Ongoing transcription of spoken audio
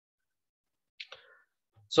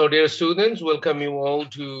So dear students, welcome you all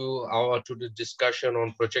to our today's discussion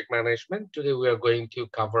on project management. Today we are going to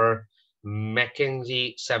cover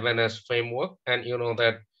McKinsey 7S framework. And you know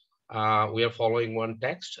that we are following one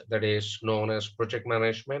text that is known as Project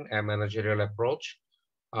Management and Managerial Approach,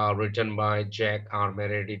 written by Jack R.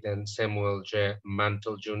 Meredith and Samuel J.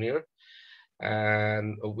 Mantle Jr.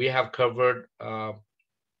 And we have covered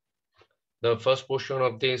the first portion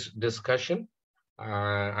of this discussion.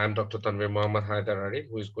 I'm Dr. Tanvir Mohammad Haidarari,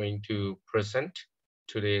 who is going to present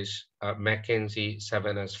today's McKinsey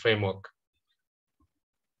 7S framework.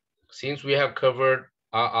 Since we have covered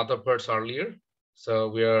other parts earlier, so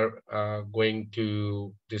we are going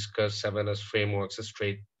to discuss 7S frameworks a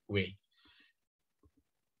straight way.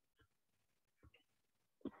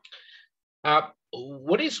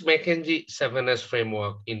 What is McKinsey 7S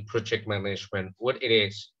framework in project management? What it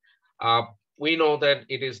is? We know that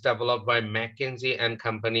it is developed by McKinsey and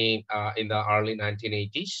Company in the early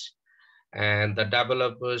 1980s. And the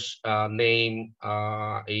developers' name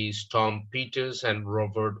is Tom Peters and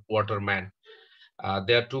Robert Waterman.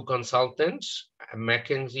 There are two consultants.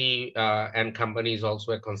 McKinsey and Company is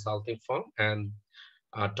also a consulting firm. And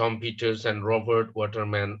Tom Peters and Robert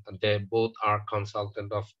Waterman, they both are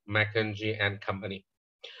consultant of McKinsey and Company.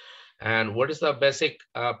 And what is the basic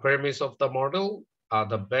premise of the model?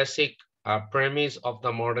 The basic premise of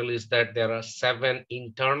the model is that there are 7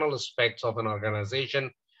 internal aspects of an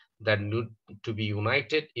organization that need to be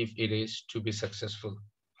united if it is to be successful.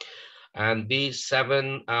 And these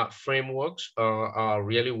 7 frameworks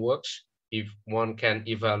really works if one can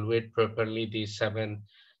evaluate properly these 7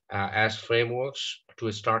 as frameworks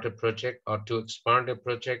to start a project or to expand a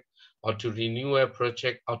project or to renew a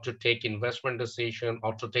project or to take investment decision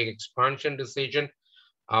or to take expansion decision.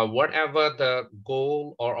 Whatever the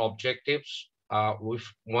goal or objectives,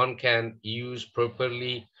 if one can use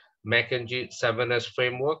properly McKinsey 7S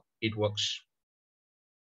framework, it works.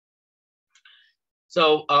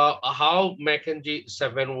 So how McKinsey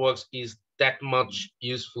 7 works is that much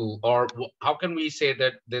useful, or how can we say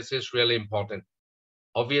that this is really important?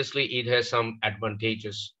 Obviously, it has some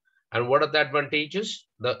advantages. And what are the advantages?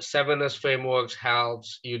 The 7S frameworks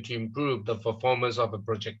helps you to improve the performance of a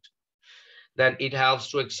project. Then it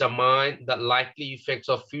helps to examine the likely effects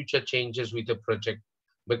of future changes with the project,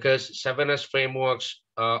 because 7S frameworks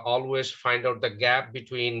always find out the gap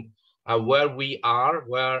between where we are,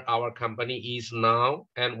 where our company is now,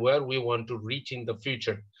 and where we want to reach in the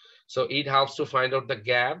future. So it helps to find out the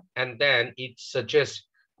gap, and then it suggests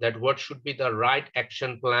that what should be the right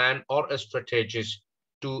action plan or a strategies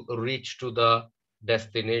to reach to the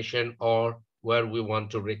destination or where we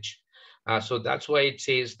want to reach. So that's why it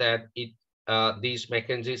says that these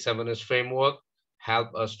McKinsey 7S framework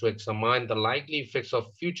help us to examine the likely effects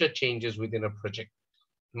of future changes within a project.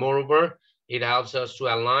 Moreover, it helps us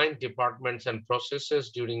to align departments and processes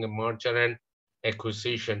during a merger and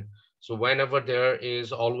acquisition. So whenever there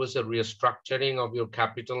is always a restructuring of your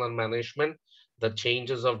capital and management, the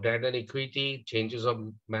changes of debt and equity, changes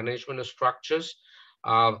of management structures,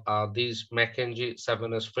 these McKinsey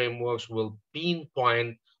 7S frameworks will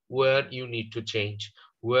pinpoint where you need to change,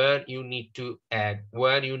 where you need to add,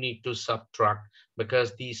 where you need to subtract,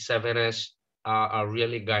 because these 7S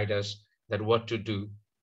really guide us that what to do.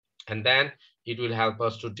 And then it will help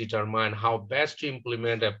us to determine how best to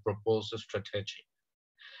implement a proposed strategy.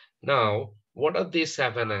 Now, what are these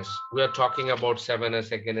 7S? We are talking about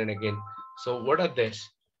 7S again and again. So what are these?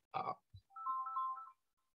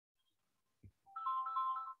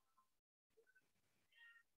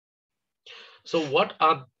 So what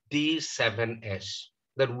are these 7S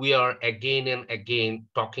that we are again and again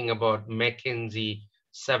talking about McKinsey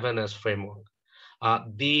 7S framework?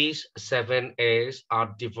 These 7As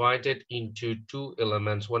are divided into 2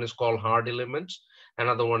 elements. One is called hard elements.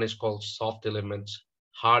 Another one is called soft elements.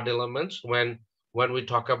 Hard elements, when we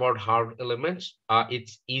talk about hard elements,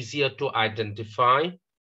 it's easier to identify,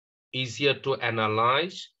 easier to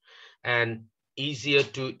analyze, and easier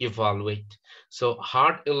to evaluate. So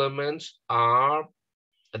hard elements are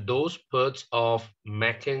those parts of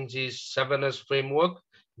McKinsey's 7S framework.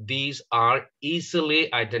 These are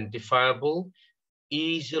easily identifiable,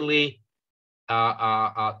 easily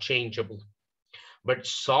changeable. But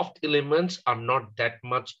soft elements are not that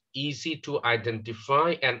much easy to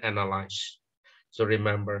identify and analyze. So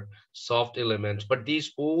remember, soft elements, but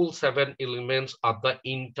these all 7 elements are the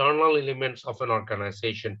internal elements of an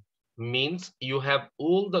organization. Means you have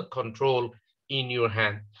all the control in your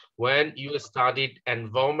hand. When you studied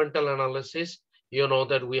environmental analysis, you know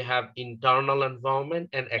that we have internal environment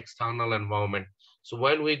and external environment. So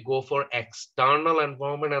when we go for external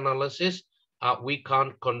environment analysis, we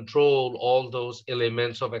can't control all those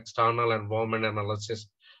elements of external environment analysis,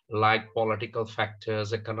 like political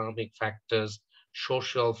factors, economic factors,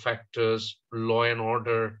 social factors, law and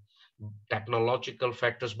order, technological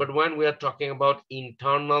factors. But when we are talking about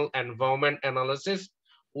internal environment analysis,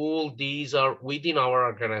 all these are within our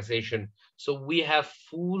organization. So we have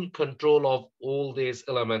full control of all these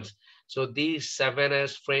elements. So these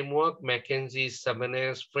 7S framework, McKinsey's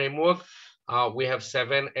 7S framework, we have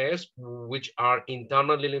 7S, which are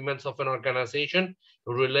internal elements of an organization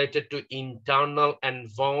related to internal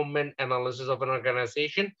environment analysis of an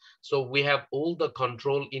organization. So we have all the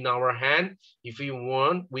control in our hand. If we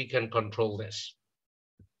want, we can control this.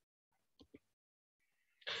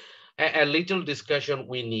 A little discussion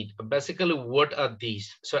we need. Basically, what are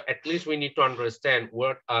these? So at least we need to understand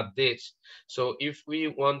what are these. So if we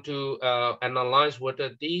want to analyze what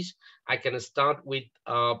are these, I can start with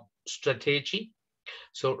strategy.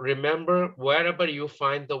 So remember, wherever you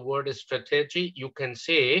find the word strategy, you can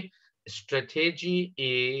say strategy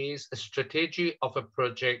is a strategy of a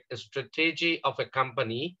project, a strategy of a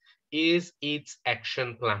company is its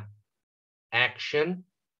action plan. Action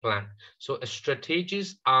plan. So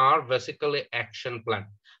strategies are basically action plan,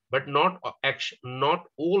 but not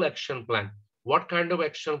all action plan. What kind of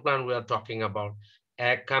action plan we are talking about?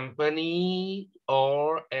 A company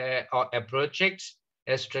or a project,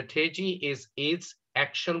 a strategy is its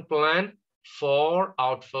action plan for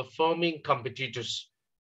outperforming competitors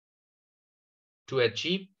to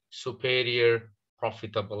achieve superior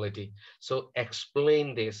profitability. So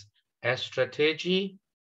explain this. A strategy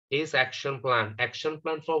is action plan. Action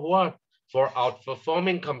plan for what? For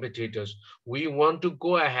outperforming competitors. We want to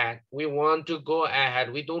go ahead. We want to go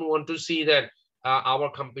ahead. We don't want to see that our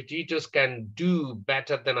competitors can do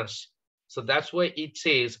better than us. So that's why it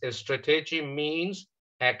says a strategy means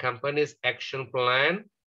a company's action plan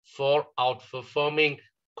for outperforming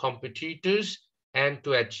competitors and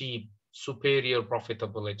to achieve superior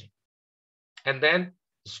profitability. And then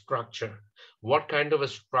structure. What kind of a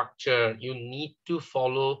structure you need to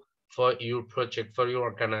follow for your project, for your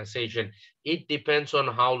organization? It depends on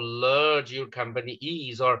how large your company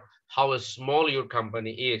is or how small your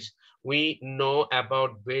company is. We know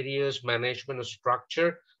about various management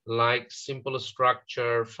structure like simple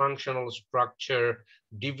structure, functional structure,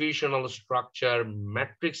 divisional structure,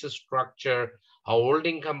 matrix structure, a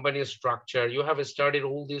holding company structure. You have studied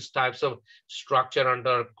all these types of structure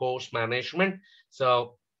under course management.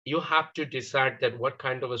 So you have to decide that what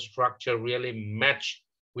kind of a structure really match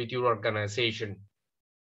with your organization.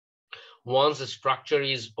 Once the structure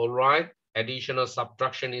is all right, addition or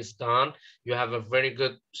subtraction is done, you have a very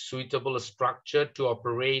good suitable structure to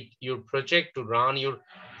operate your project, to run your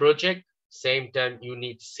project. Same time, you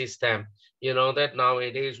need system. You know that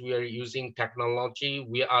nowadays we are using technology,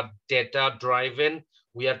 we are data driven,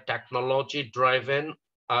 we are technology driven.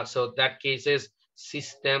 So that cases,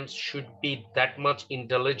 systems should be that much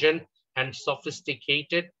intelligent and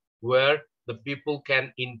sophisticated where the people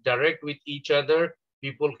can interact with each other,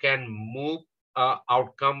 people can move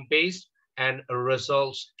outcome based, and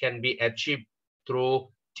results can be achieved through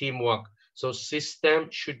teamwork. So system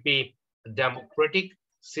should be democratic,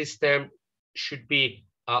 system should be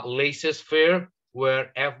laissez-faire,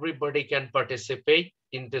 where everybody can participate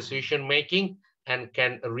in decision making and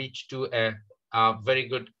can reach to a very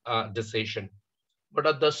good decision. What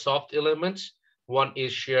are the soft elements? One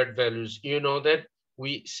is shared values. You know that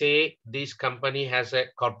we say this company has a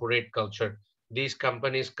corporate culture. This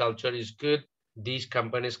company's culture is good. This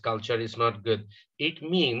company's culture is not good. It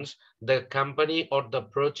means the company or the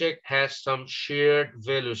project has some shared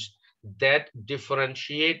values that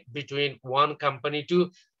differentiate between one company to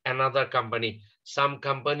another company. Some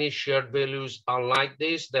companies' shared values are like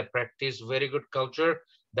this. They practice very good culture.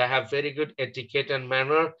 They have very good etiquette and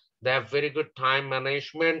manner. They have very good time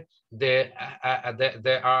management. Their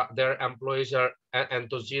employees are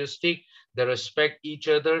enthusiastic. They respect each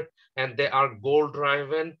other, and they are goal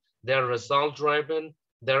driven. They are result driven.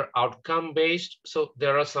 They're outcome based. So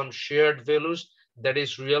there are some shared values that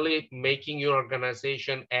is really making your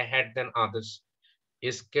organization ahead than others.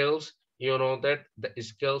 Skills, you know that the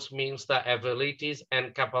skills means the abilities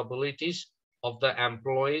and capabilities of the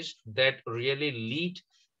employees that really lead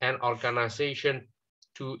an organization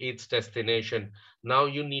to its destination. Now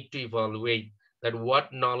you need to evaluate that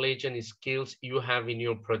what knowledge and skills you have in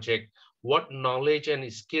your project, what knowledge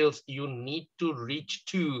and skills you need to reach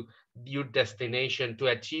to your destination to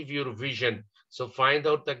achieve your vision. So find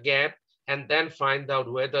out the gap and then find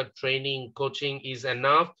out whether training, coaching is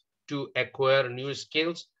enough to acquire new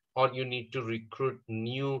skills, or you need to recruit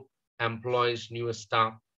new employees, new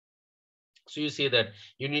staff. So you see that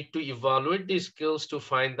you need to evaluate these skills to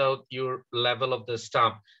find out your level of the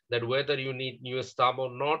staff, that whether you need new staff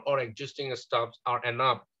or not, or existing staffs are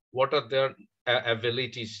enough. What are their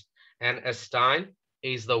abilities? And a style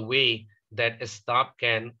is the way that a staff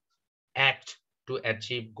can act to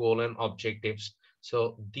achieve goal and objectives.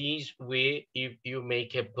 So these way, if you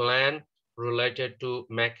make a plan related to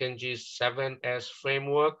McKinsey's 7S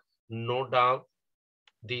framework, no doubt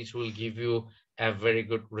these will give you a very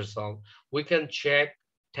good result. We can check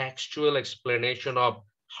textual explanation of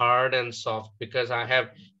hard and soft, because I have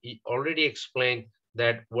already explained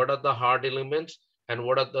that what are the hard elements and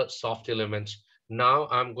what are the soft elements. Now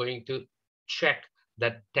I'm going to check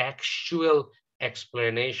the textual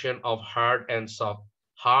explanation of hard and soft.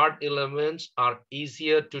 Hard elements are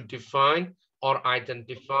easier to define or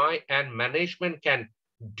identify, and management can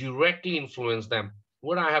directly influence them.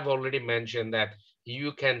 What I have already mentioned, that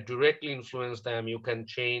you can directly influence them, you can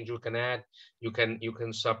change, you can add, you can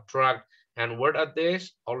subtract. And what are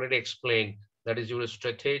these? Already explained. That is your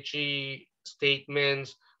strategy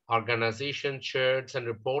statements, organization charts and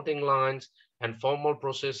reporting lines, and formal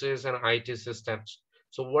processes and IT systems.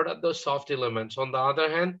 So what are the soft elements, on the other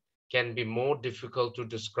hand, can be more difficult to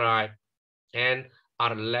describe and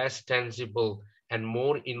are less tangible and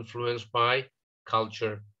more influenced by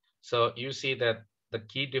culture. So you see that the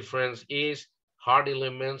key difference is hard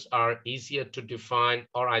elements are easier to define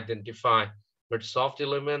or identify, but soft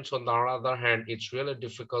elements, on the other hand, it's really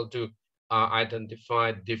difficult to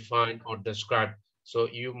identify, define, or describe. So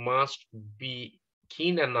you must be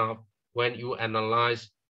keen enough when you analyze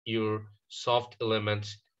your soft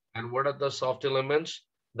elements. And what are the soft elements?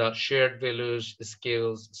 The shared values,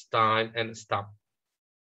 skills, style, and stuff.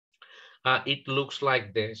 It looks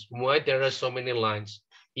like this. Why there are so many lines?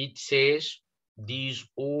 It says these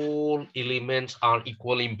all elements are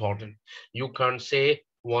equally important. You can't say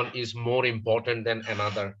one is more important than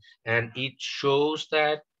another. And it shows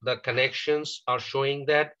that the connections are showing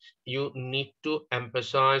that you need to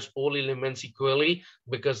emphasize all elements equally,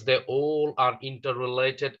 because they all are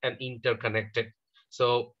interrelated and interconnected.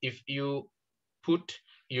 So if you put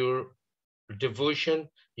your devotion,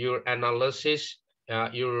 your analysis,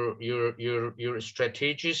 your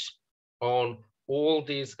strategies on all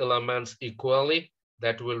these elements equally,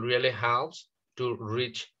 that will really help to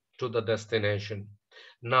reach to the destination.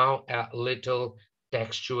 Now a little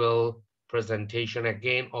textual presentation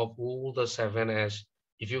again of all the 7S.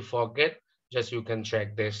 If you forget, just you can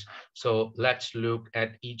check this. So let's look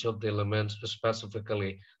at each of the elements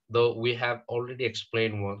specifically, though we have already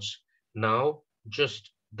explained once. Now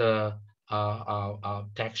just the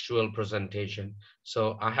textual presentation.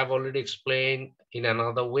 So I have already explained in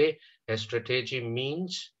another way, a strategy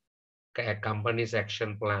means a company's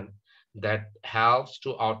action plan that helps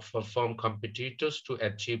to outperform competitors to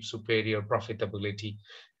achieve superior profitability.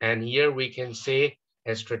 And here we can say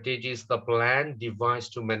a strategy is the plan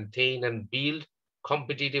devised to maintain and build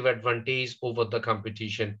competitive advantage over the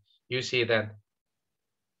competition. You see that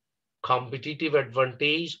competitive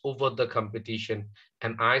advantage over the competition.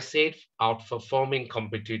 And I said outperforming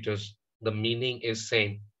competitors. The meaning is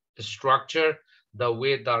same. The structure, the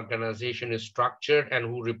way the organization is structured and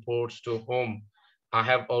who reports to whom. I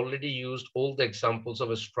have already used all the examples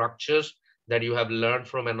of structures that you have learned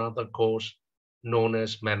from another course known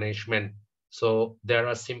as management. So there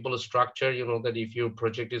are simple structure, you know, that if your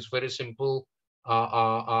project is very simple,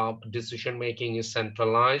 decision making is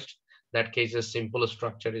centralized, that case a simple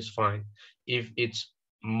structure is fine. If it's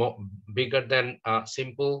more bigger than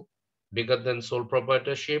simple, bigger than sole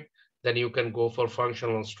proprietorship, then you can go for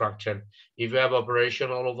functional structure. If you have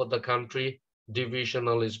operation all over the country,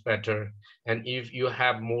 divisional is better. And if you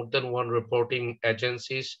have more than one reporting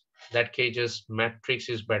agencies, that cases matrix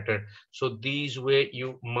is better. So these way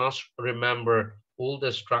you must remember all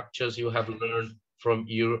the structures you have learned from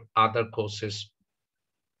your other courses.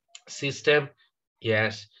 System,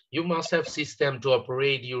 yes, you must have system to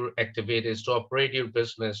operate your activities, to operate your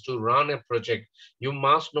business, to run a project. You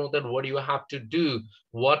must know that what you have to do,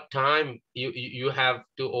 what time you have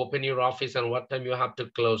to open your office and what time you have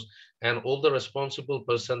to close. And all the responsible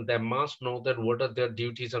person, they must know that what are their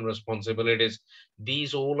duties and responsibilities.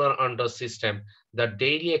 These all are under system. The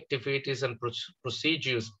daily activities and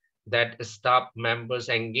procedures that staff members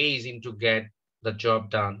engage in to get the job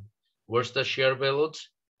done. What's the share values?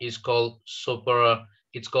 Is called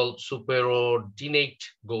it's called superordinate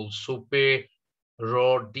goals.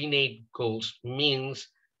 Superordinate goals means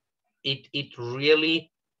it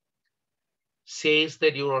really says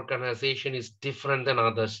that your organization is different than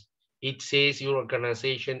others. It says your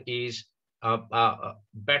organization is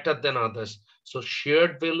better than others. So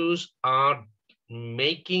shared values are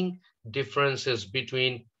making differences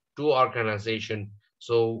between two organizations.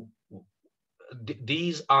 So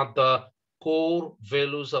these are the core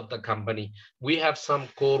values of the company. We have some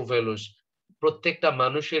core values. প্রত্যেকটা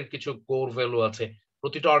মানুষের কিছু core value আছে,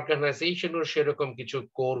 প্রতিটা অর্গানাইজেশনের সেরকম কিছু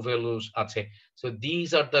core values আছে। So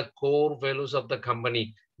these are the core values of the company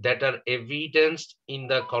that are evidenced in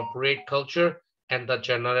the corporate culture and the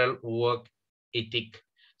general work ethic.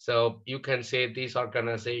 So you can say this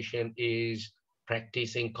organization is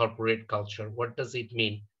practicing corporate culture. What does it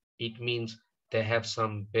mean? It means they have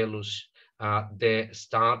some values. They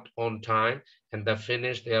start on time and they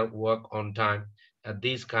finish their work on time.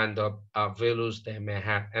 These kind of values they may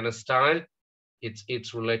have. And a style, it's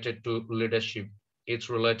related to leadership. It's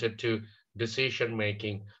related to decision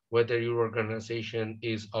making. Whether your organization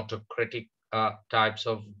is autocratic types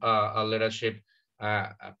of leadership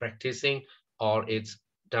practicing, or it's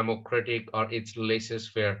democratic, or it's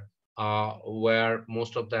laissez-faire, where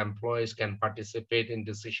most of the employees can participate in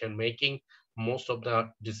decision making. Most of the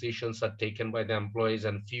decisions are taken by the employees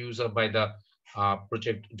and few are by the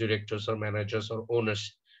project directors or managers or owners.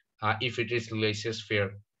 If it is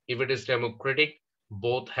laissez-faire, if it is democratic,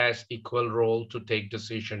 both has equal role to take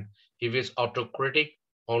decision. If it's autocratic,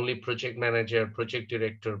 only project manager, project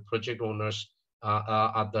director, project owners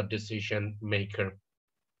are the decision maker.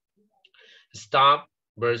 Staff,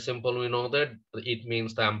 very simple, we know that it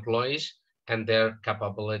means the employees and their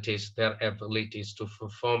capabilities, their abilities to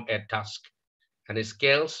perform a task. And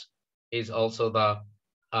skills is also the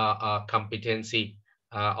competency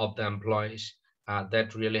of the employees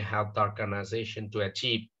that really help the organization to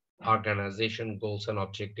achieve organization goals and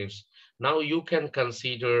objectives. Now you can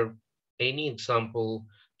consider any example,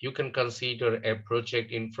 you can consider a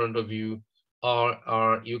project in front of you,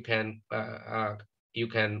 or you can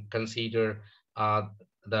consider uh,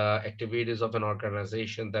 the activities of an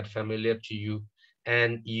organization that familiar to you,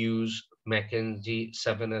 and use McKinsey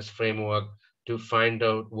 7S framework to find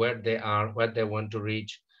out where they are, where they want to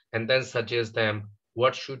reach, and then suggest them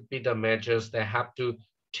what should be the measures they have to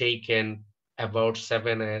take in about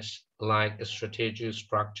 7S, like a strategy,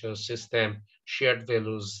 structure, system, shared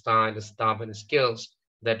values, style, staff, and skills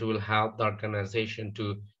that will help the organization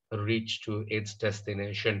to reach to its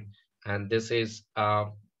destination. And this is a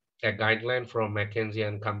guideline from McKinsey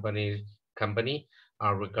and company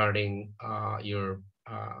regarding your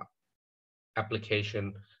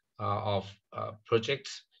application of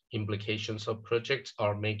projects, implications of projects,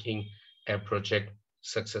 or making a project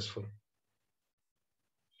successful.